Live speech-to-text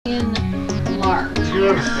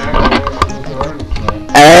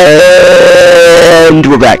And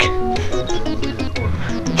we're back.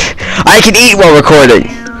 I can eat while recording.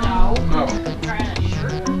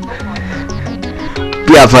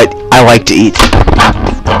 Yeah, but I like to eat.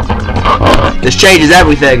 This changes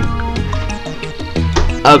everything.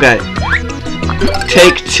 Okay.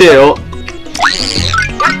 Take 2.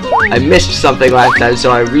 I missed something last time,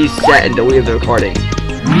 so I reset and deleted the recording.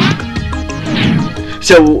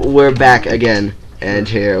 So we're back again, and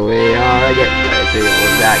here we are again. I think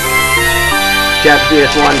we're back. Chapter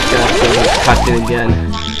PS1, cut it again.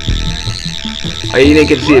 Oh, you didn't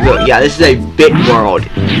get to see it, but yeah, this is a bit world.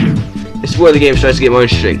 This is where the game starts to get more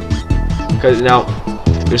interesting. Because now,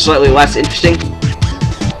 they're slightly less interesting.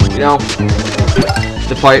 You know,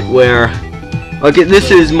 the part where, okay, this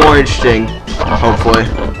is more interesting, hopefully,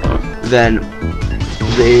 than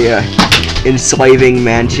the enslaving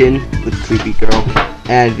mansion with creepy girl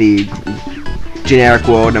and the generic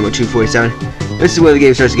world number 247. This is where the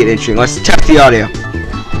game starts to get interesting. Let's check the audio.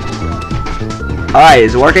 Alright,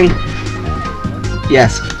 is it working?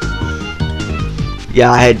 Yes.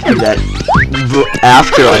 Yeah, I had to do that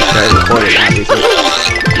after I started recording, obviously.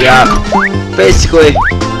 Yeah, basically,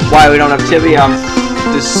 why we don't have Tibby,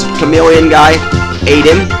 this chameleon guy ate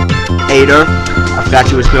her, I forgot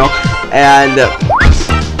she was milk, and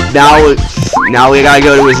now we gotta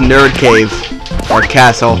go to his nerd cave, or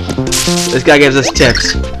castle. This guy gives us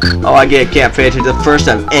tips. Oh, I can't pay attention the first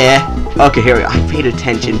time. Okay, here we go. I paid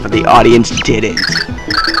attention, but the audience didn't.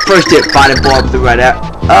 First tip, find and blow up the red X.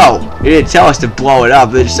 Oh, it didn't tell us to blow it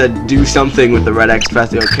up. They just said do something with the red X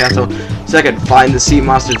past the old castle. Second, find the sea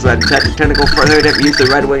monster's red tentacle. Third tip, use the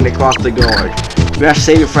red wing to cross the gorge. You have to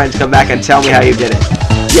save your friends, come back and tell me how you did it.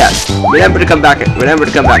 Yes, remember to come back and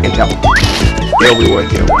tell me. It'll be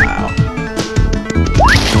worth your while.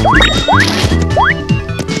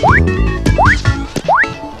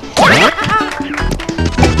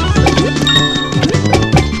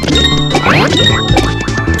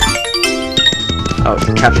 Oh, it's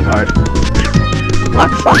a capture card.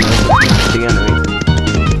 Not fun. The enemy.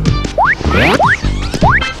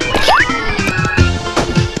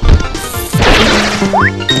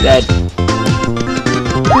 Dead.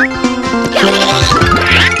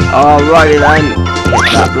 Alrighty then.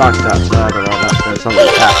 That blocked that side or that. There's something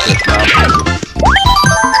captured now.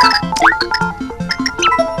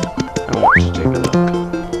 I want to take a look.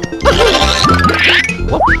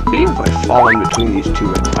 What would be if I fall in between these two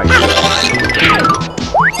red pipes?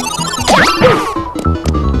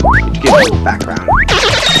 Give me the background.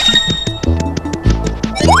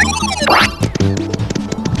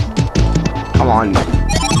 Come on.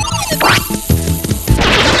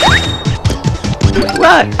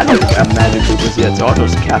 What? I don't think I'm magic with this yet, so I'll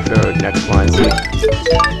just capture next line. See?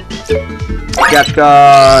 Catch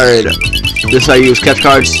card! This is how you use catch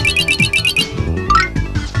cards.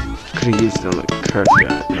 Could have used it on the curse yet.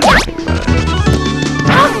 Think about it.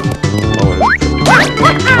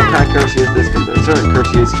 What kind of curse is this? Because there's certain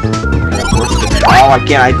curses. Oh, I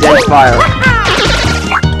can't identify her.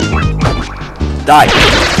 Die.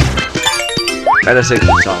 Better say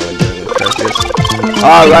good song when doing the curses.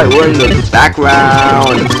 Alright, we're in the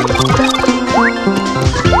background.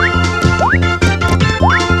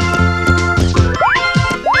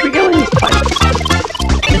 We go in these pipes.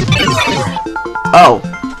 Oh.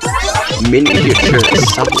 Miniature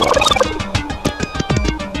subway.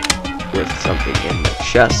 With something in the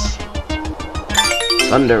chest.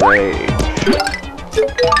 Thunder Rage.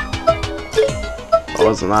 Oh,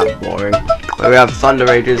 wasn't that boring? But we have Thunder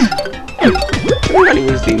Rages. We're gonna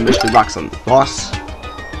use the Mystery Box on boss,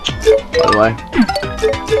 by the way.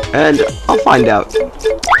 And I'll find out.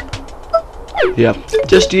 Yep.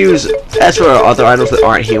 Just use, as for other items that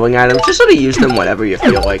aren't healing items, just sort of use them whenever you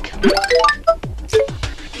feel like.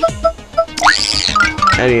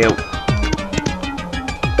 Anyway.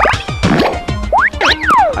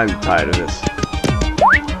 I'm tired of this.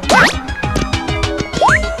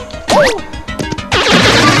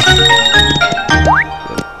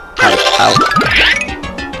 Out.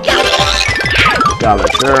 Got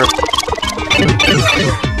it, sure.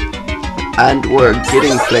 And we're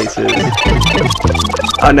getting places.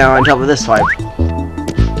 Oh, now on top of this pipe.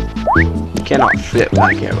 Cannot fit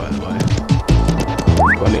back here, by the way.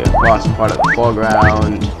 Going across part of the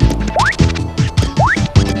foreground.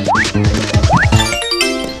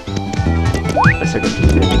 Let's take a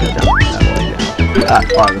minute to go down that way now. That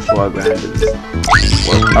part of the foreground is.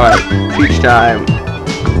 Alright, peach time.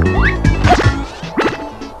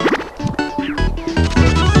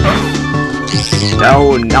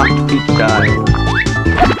 No, not peach time.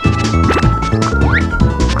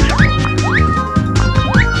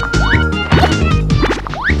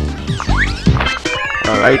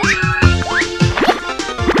 Alright.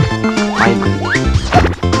 Finally.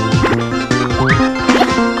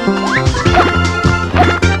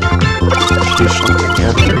 Do something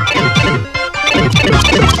here.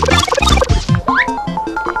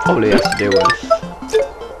 Probably has to do with...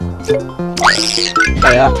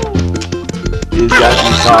 Oh yeah. These guys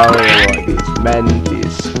in sorry, or these men,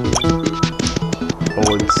 these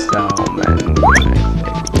old style men, I think.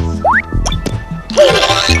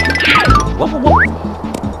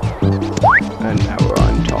 And now we're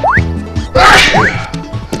on top.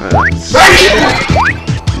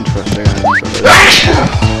 Interesting.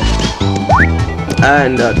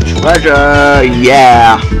 And a treasure,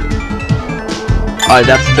 yeah. Alright,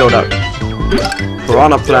 that's filled up.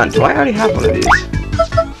 Piranha plant. Do I already have one of these? I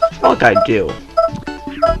feel like I do.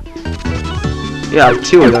 Yeah, I have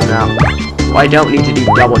 2 of them now. Well, I don't need to do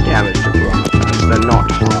double damage to piranha plants. They're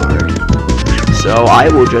not hard. So I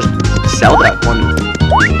will just sell that one.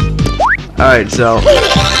 Alright, so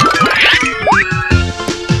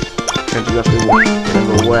and you have to go in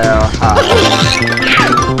the warehouse.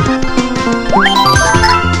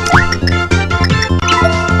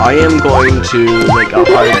 I am going to make a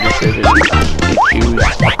hard decision to choose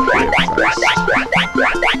up here first.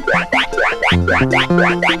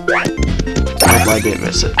 I hope I didn't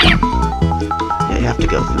miss it. Yeah, you have to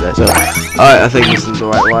go through this. So, alright, I think this is the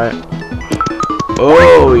right way.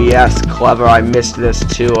 Oh, yes, clever. I missed this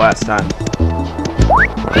too last time.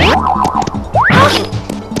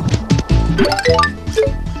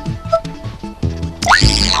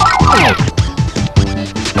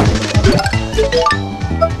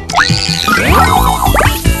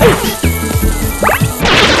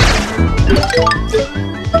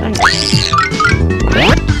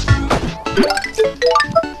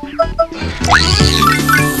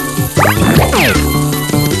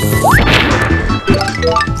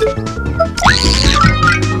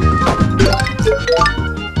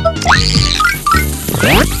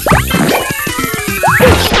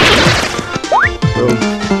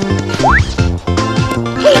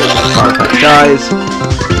 Guys,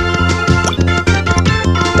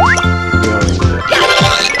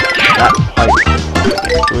 that pipe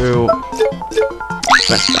through.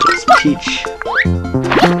 That's peach.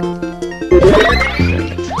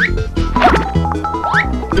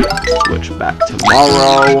 Switch back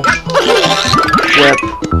tomorrow. Flip.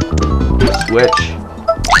 Switch.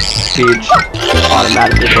 Peach.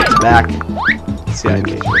 Automatically puts back. Let's see, I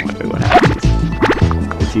engage with what happens.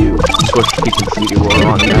 If you switch Peach and CD World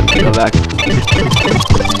on, and go back.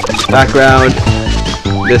 Background.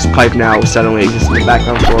 This pipe now suddenly exists in the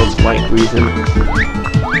background for a blank reason.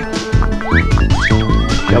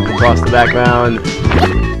 Jump across the background.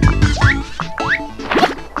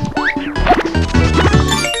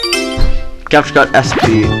 Capture Card SP.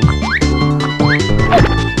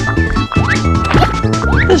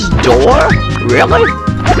 This door? Really?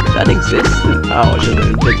 That exists? Oh, it's just an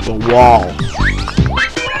invisible wall.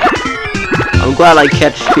 I'm glad I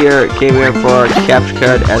came here for a capture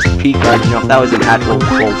card SP card. You know, if that was an actual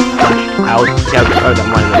full fleshed out capture card, that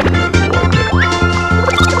might have been really worth it.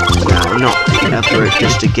 Yeah, not effort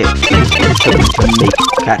just to get to make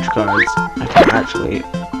capture cards. I can actually,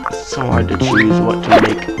 it's so hard to choose what to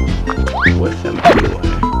make with them anyway.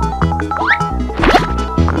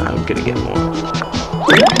 I'm gonna get more.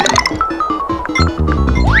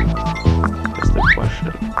 That's the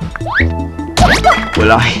question.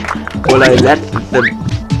 Will I let the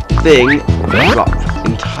thing drop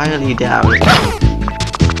entirely down?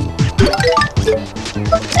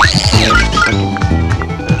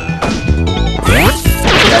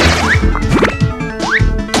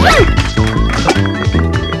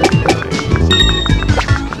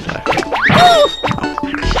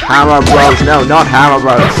 Hammer Bros, no, not Hammer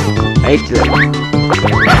Bros. I hate them.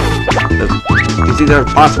 These things are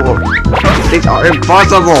impossible. These things are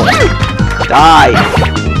impossible. Die.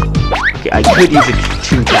 Okay, I could use a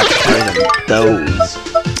 2 capture cards on those.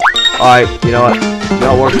 Alright, you know what? No,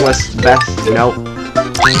 works best, you know.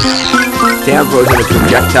 Damn, Bros in a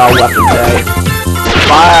projectile weapon today.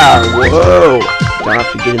 Fire! Whoa! Don't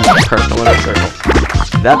have to get into personal in a circle.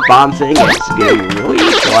 That bomb thing is getting really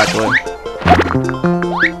useful, actually.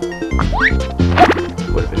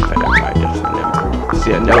 Would have been better if I just remembered.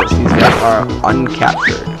 See, I noticed these guys are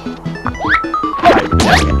uncaptured. I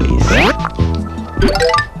think at least.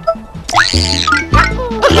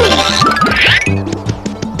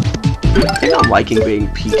 I think I'm liking being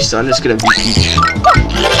Peach, so I'm just gonna be Peach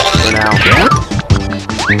for now.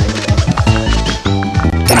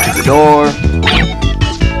 Into the door.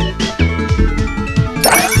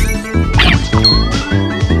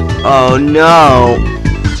 Oh no!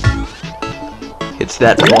 Hit defeats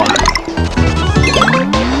that one.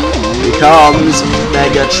 Becomes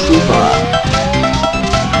Mega Trooper.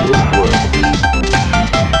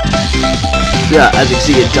 Yeah, as you can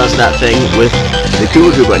see, it does that thing with the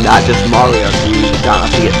Koopa Trooper, not just Mario. So you don't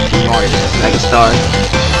have to get Mario for the Mega Star.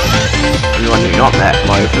 And when you're not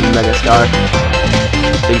Mario for the Mega Star,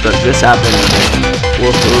 things like this happen.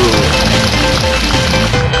 Woohoo!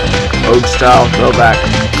 Old style throwback.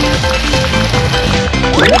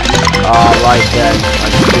 Alright then,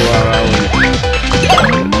 let's do our own.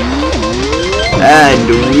 And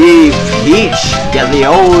we Peach get the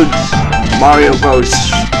old Mario Bros.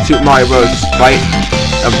 Super Mario Bros. Fight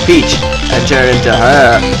of Peach and turn into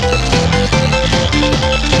her.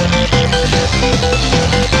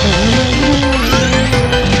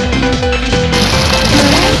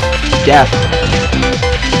 Death.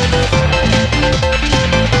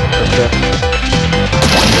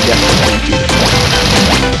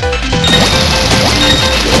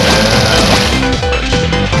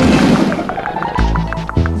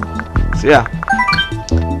 So yeah,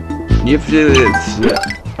 you have to do this.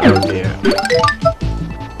 Oh dear.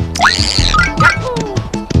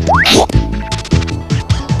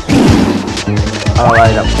 I'll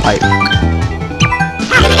light up pipe.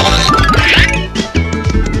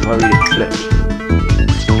 Before we get flipped.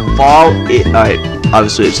 Fall in. Alright,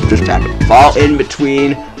 obviously it's just happened. Fall in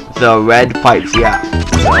between the red pipes. Yeah.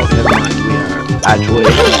 So never mind. We are actually.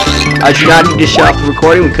 I should not need to shut off the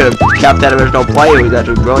recording. We could have kept that original play. It was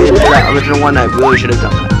actually brilliant. That original one, I really should have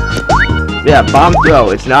done that. Yeah, bomb throw.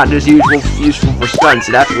 It's not just useful for stunts.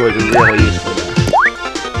 It actually was really useful.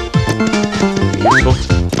 Useful?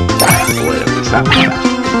 Wait, I'm trapped with that.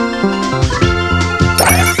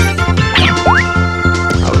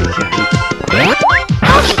 Oh, you can't eat.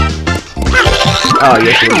 Oh,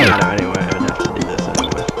 yes, it doesn't matter anyway. I would have to do this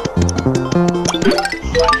anyway. You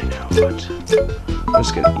know what? I'm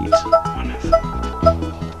just gonna eat.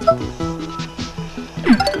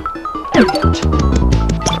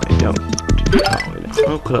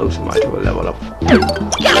 How close am I to a level up?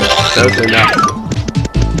 Close enough.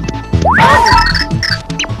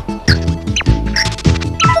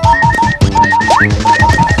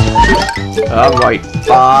 Alright,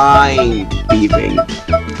 fine beeping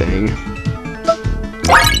thing.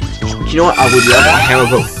 You know what? I would love a hammer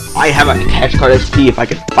bow. I have a cash card SP if I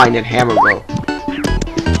could find a hammer bow.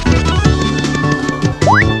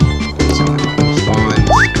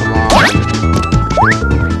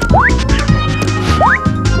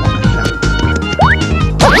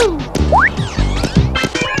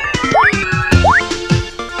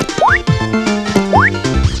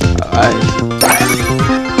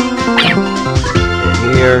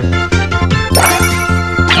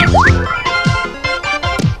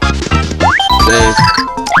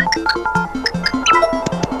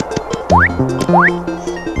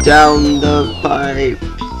 Down the pipe.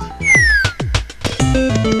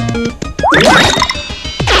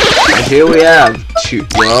 And here we have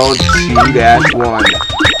World 2-1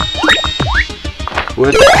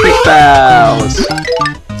 with quick bows.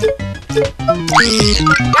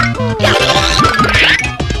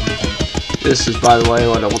 This is, by the way,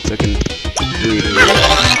 what it looks like in 3D.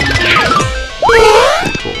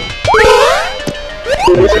 Cool.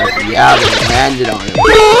 Yeah, they landed on it.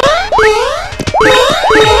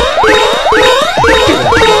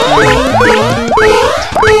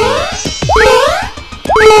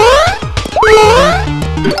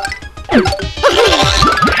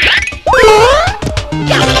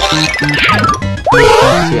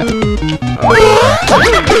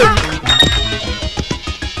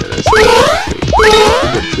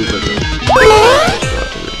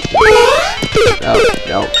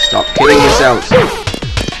 No, stop killing yourselves.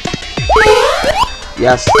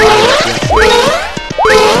 Yes,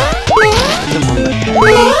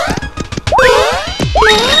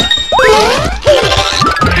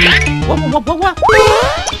 What?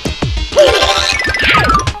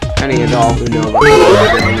 Any and all who know what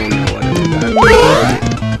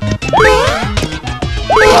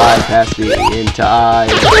bypass the entire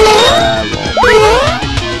level.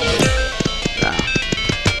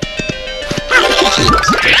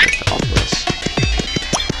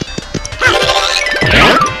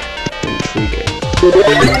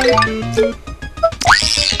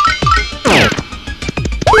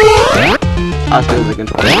 I'll still the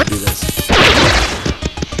controller to do this.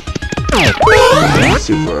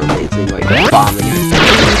 Super amazing, like bombing it.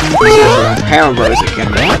 Hammer Bros. It can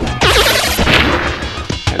be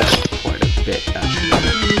quite a bit, actually.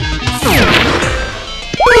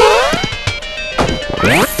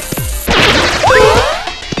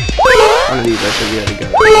 One of these I should be able to go.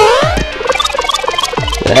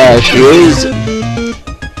 There she is.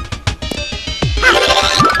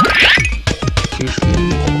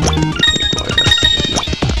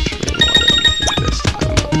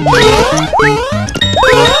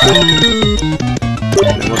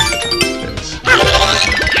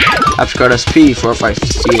 Capture card SP for if I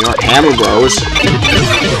see any Hammer Bros.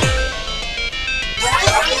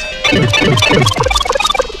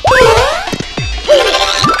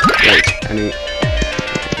 Wait, any...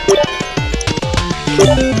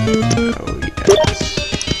 Oh, yes.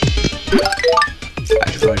 I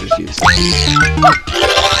should probably just use this.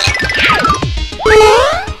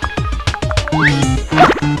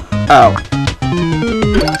 Oh.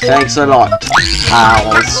 Thanks a lot,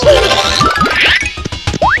 pals.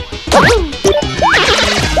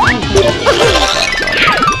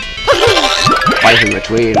 Pipe in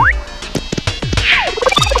between.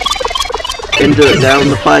 Into it down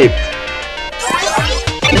the pipe.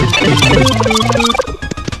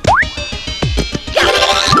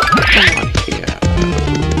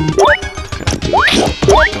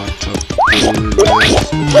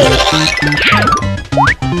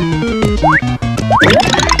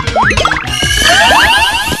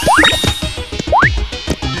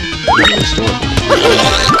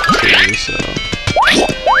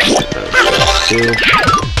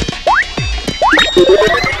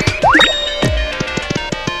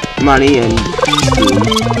 Money and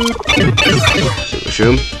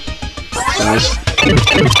shroom. Nice.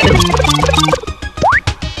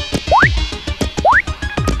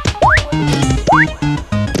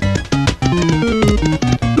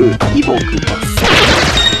 Ooh, evil Koopa.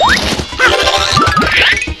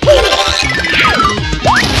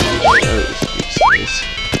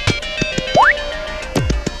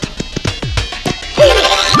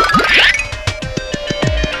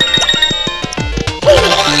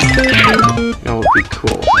 That would be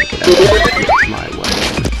cool if I could actually get my way.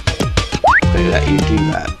 Maybe that you do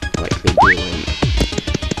that like they do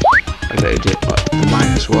in they did the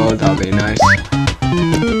Minus World, that would be nice.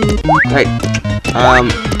 Great.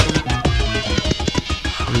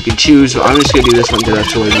 We can choose, I'm just gonna do this one because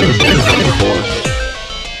that's what we did before.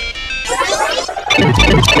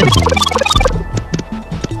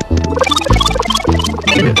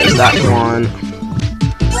 Okay, there's that one.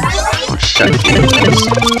 Oh, shut it.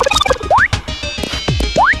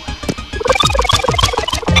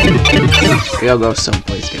 Maybe I'll go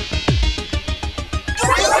someplace different.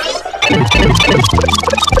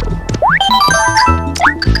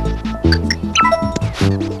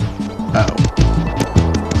 Oh.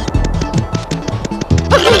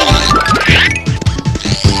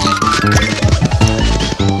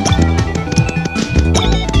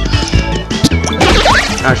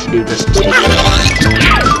 I should do this.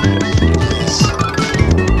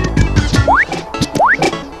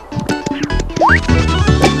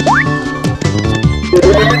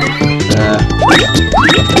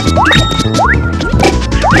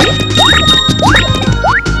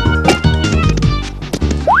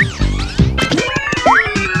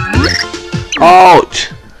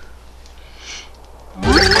 Ouch!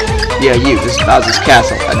 Yeah, you. This is Bowser's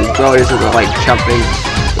castle, and his brothers are like chumps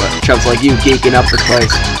like you geeking up the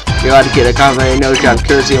place. You're allowed to get a complimentary nose job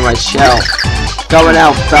courtesy of my shell. Coming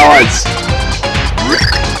out, fellas!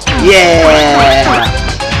 Yeah!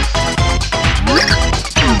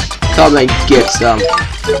 Come and get some.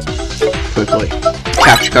 Quickly.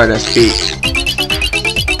 Capture card SP.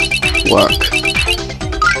 Work.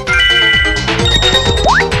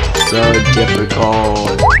 So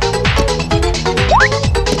difficult.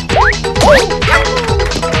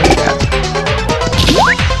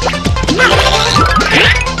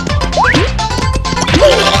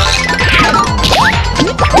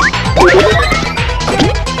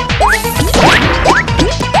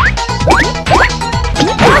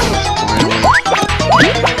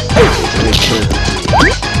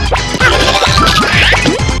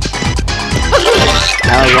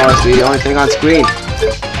 Now lost the only thing on screen.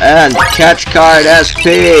 And catch card SP,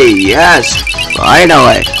 yes,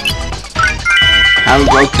 finally. Have a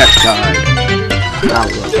go catch card.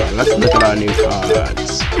 Let's look at our new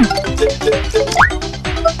cards.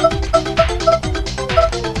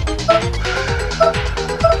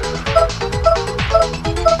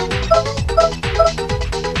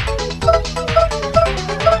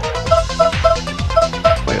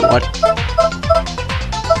 Wait, what?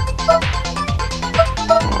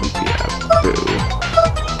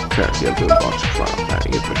 Currency of box front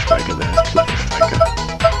planning Koopa Striker, then Koopa Striker.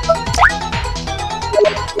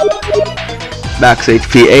 Max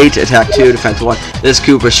HP 8, attack 2, defense 1. This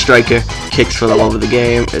Koopa Striker kicks for the love of the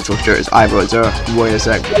game. Its whisper is Eyebrow 0. Wait a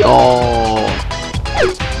sec. Oh!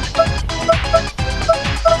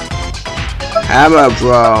 Hammer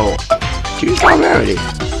Bro! Choose primarity.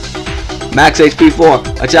 Max HP 4,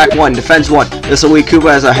 attack 1, defense 1. This wee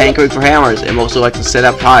Koopa has a hankering for hammers. It mostly likes to sit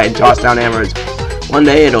up high and toss down hammers. One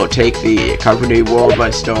day it'll take the carpentry world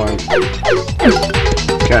by storm.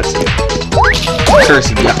 Because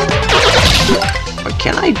cursed yuck. Or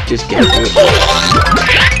can I just get through it?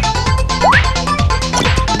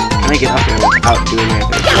 Can I get up there without doing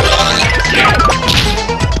anything?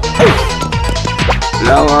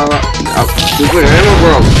 No, stupid Hammer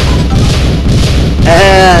Bros.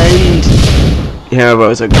 And Hammer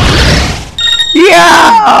Bros are gone.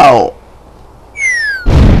 Yow!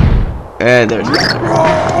 And there's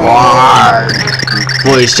Roar!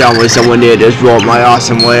 Please tell me someone near this rolled my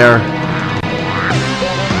awesome lair.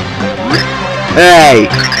 Hey!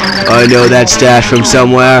 I know that stash from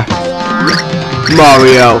somewhere.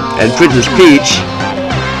 Mario and Princess Peach.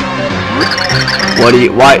 Why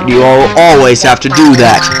do you always have to do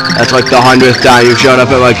that? That's like the 100th time you've shown up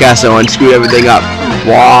at my castle and screwed everything up.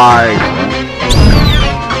 Why?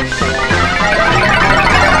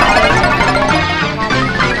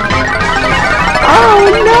 Oh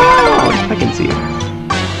no! I can see it.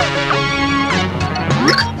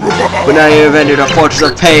 But now you've entered a fortress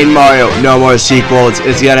of pain, Mario. No more sequels.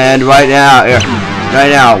 It's gonna end right now. Here. Right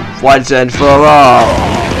now. Once and for all.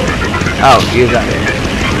 Oh, use that here.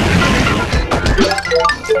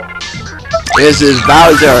 This is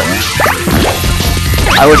Bowser.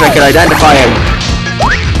 I wish I could identify him.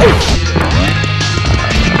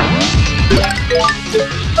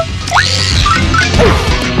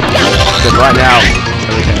 Because right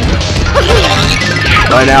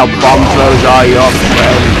now, bomb throws are your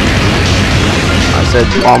friend. I said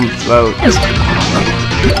bomb throws.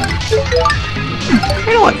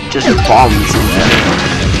 You know what? Just bombs in there.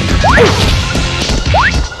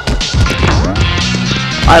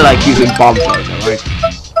 I like using bomb throws, alright?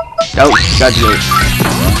 Don't judge me.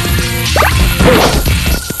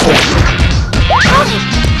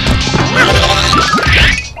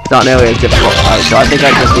 It's not nearly as difficult, so I think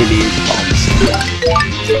I just need to use bombs.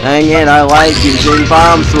 Dang it, I like using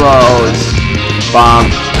bomb throws.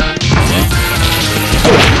 Bomb.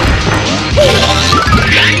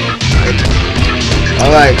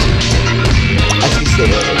 Alright. I can see it.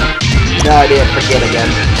 No idea, forget again.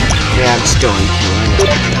 Yeah, I'm still in here.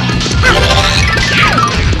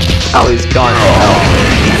 Oh, he's gone. Oh.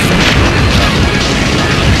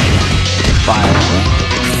 Fire.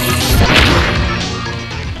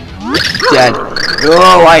 Dead.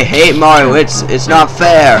 Oh, I hate Mario. It's not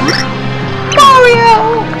fair.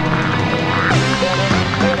 Mario!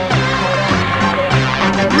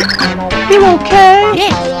 You okay?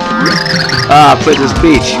 Yeah. Ah, Princess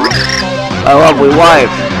Peach. My lovely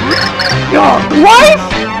wife. Your wife?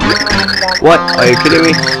 What? Are you kidding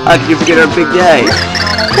me? How could you forget our big day?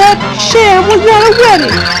 That sham was not a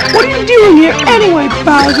wedding. What are you doing here anyway,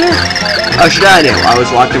 Bowser? How should I know? I was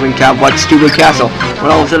locked up in Count Butt's stupid castle. When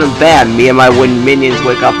all of a sudden, bam, me and my wooden minions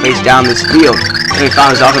wake up face down this field. And we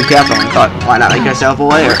found this awesome castle and I thought, why not make myself a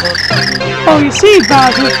lair? Oh, you see,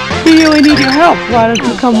 Bowser, we really need your help. Why don't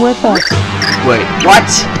you come with us? Wait, what?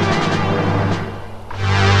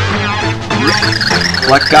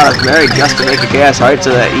 What got us married just to make a chaos heart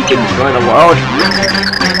so that he can destroy the world?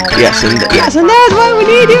 Yes, and that's why we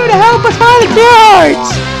need you to help us find the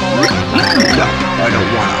cards! No, I don't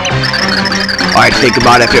wanna. I'd think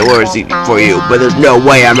about if it was for you, but there's no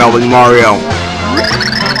way I'm helping Mario.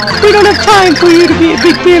 We don't have time for you to be a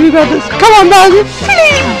big baby about this. Come on, Bowser,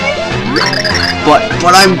 please! But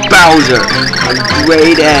I'm Bowser. I'm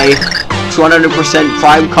grade A, 100%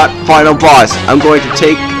 prime cut final boss. I'm going to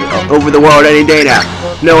take over the world any day now.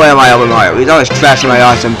 No way am I helping Mario. He's always trashing my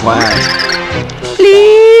awesome plans.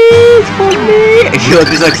 Please, for me. He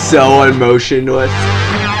looks like so emotionless.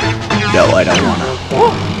 No, I don't wanna.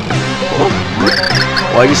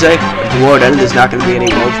 What'd you say? If the world ended, there's not gonna be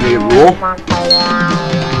any world for me to rule?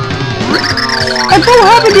 And what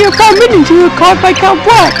happened to your 5 minions who were caught by Count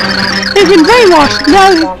Black? They've been brainwashed.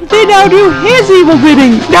 Now they do his evil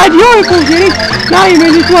bidding, not your evil bidding. Now your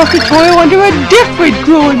minions will have to toil under a different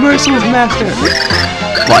cruel and merciless master.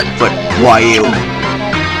 But why you?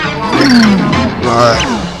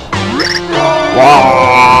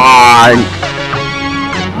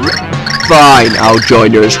 Fine, I'll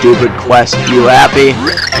join your stupid quest. You happy?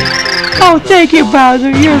 Oh, thank you,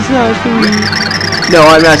 Bowser. You're so sweet. No,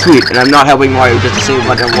 I'm not sweet, and I'm not helping Mario just to save a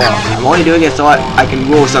bunch of world. I'm only doing it so I can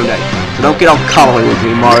rule someday. So don't get all cuddly with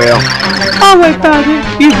me, Mario. Alright, Bowser,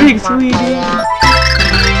 you big sweetie.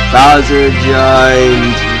 Bowser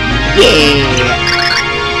joined. Yeah!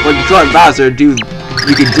 When you join Bowser, you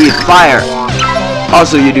can breathe fire.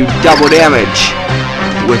 Also, you do double damage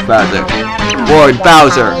with Bowser. Lord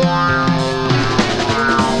Bowser.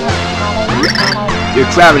 You're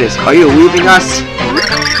Travis. Are you leaving us?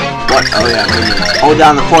 What? Oh yeah, minions. Hold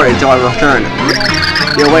down the fort until I return.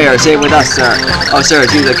 Your waiter, stay with us, sir. Oh, sir,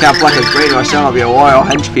 it seems that Count Bleck has brainwashed some of your loyal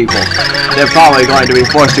hench people. They're probably going to be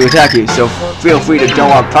forced to attack you, so feel free to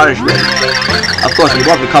dole out punishment. Of course, we'd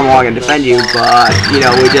love to come along and defend you, but, you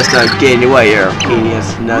know, we just gained away your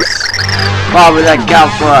heinousness. Why would that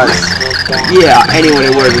count for us? Yeah, anyone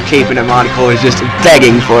who wears a cape and a monocle is just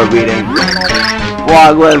begging for a beating.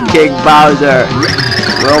 Long live King Bowser!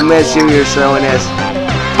 We'll miss you, your silliness.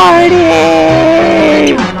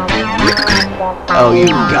 Party! Oh,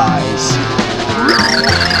 you guys.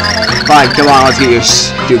 Fine, come on, let's get your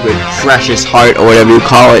stupid precious heart, or whatever you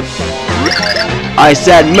call it. I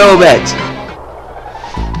said move it!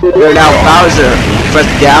 You're now Bowser. Press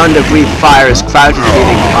down to breathe fire as Crouch is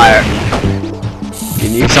breathing fire. You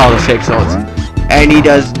can use all the pixels. And he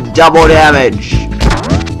does double damage.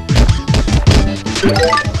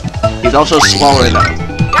 He's also slower though.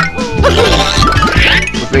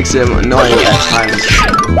 Which makes him annoying at times.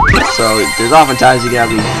 So there's often times you can have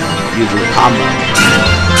to use a combo.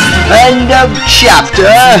 End of chapter!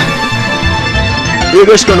 You're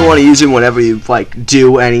just going to want to use him whenever you like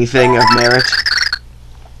do anything of merit.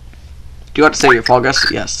 Do you want to save your progress?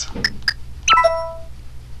 Yes.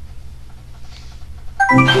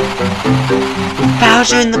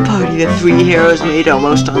 Bowser and the party, the three heroes made a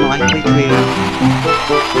most unlikely trio.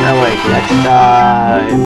 Oh wait, next time.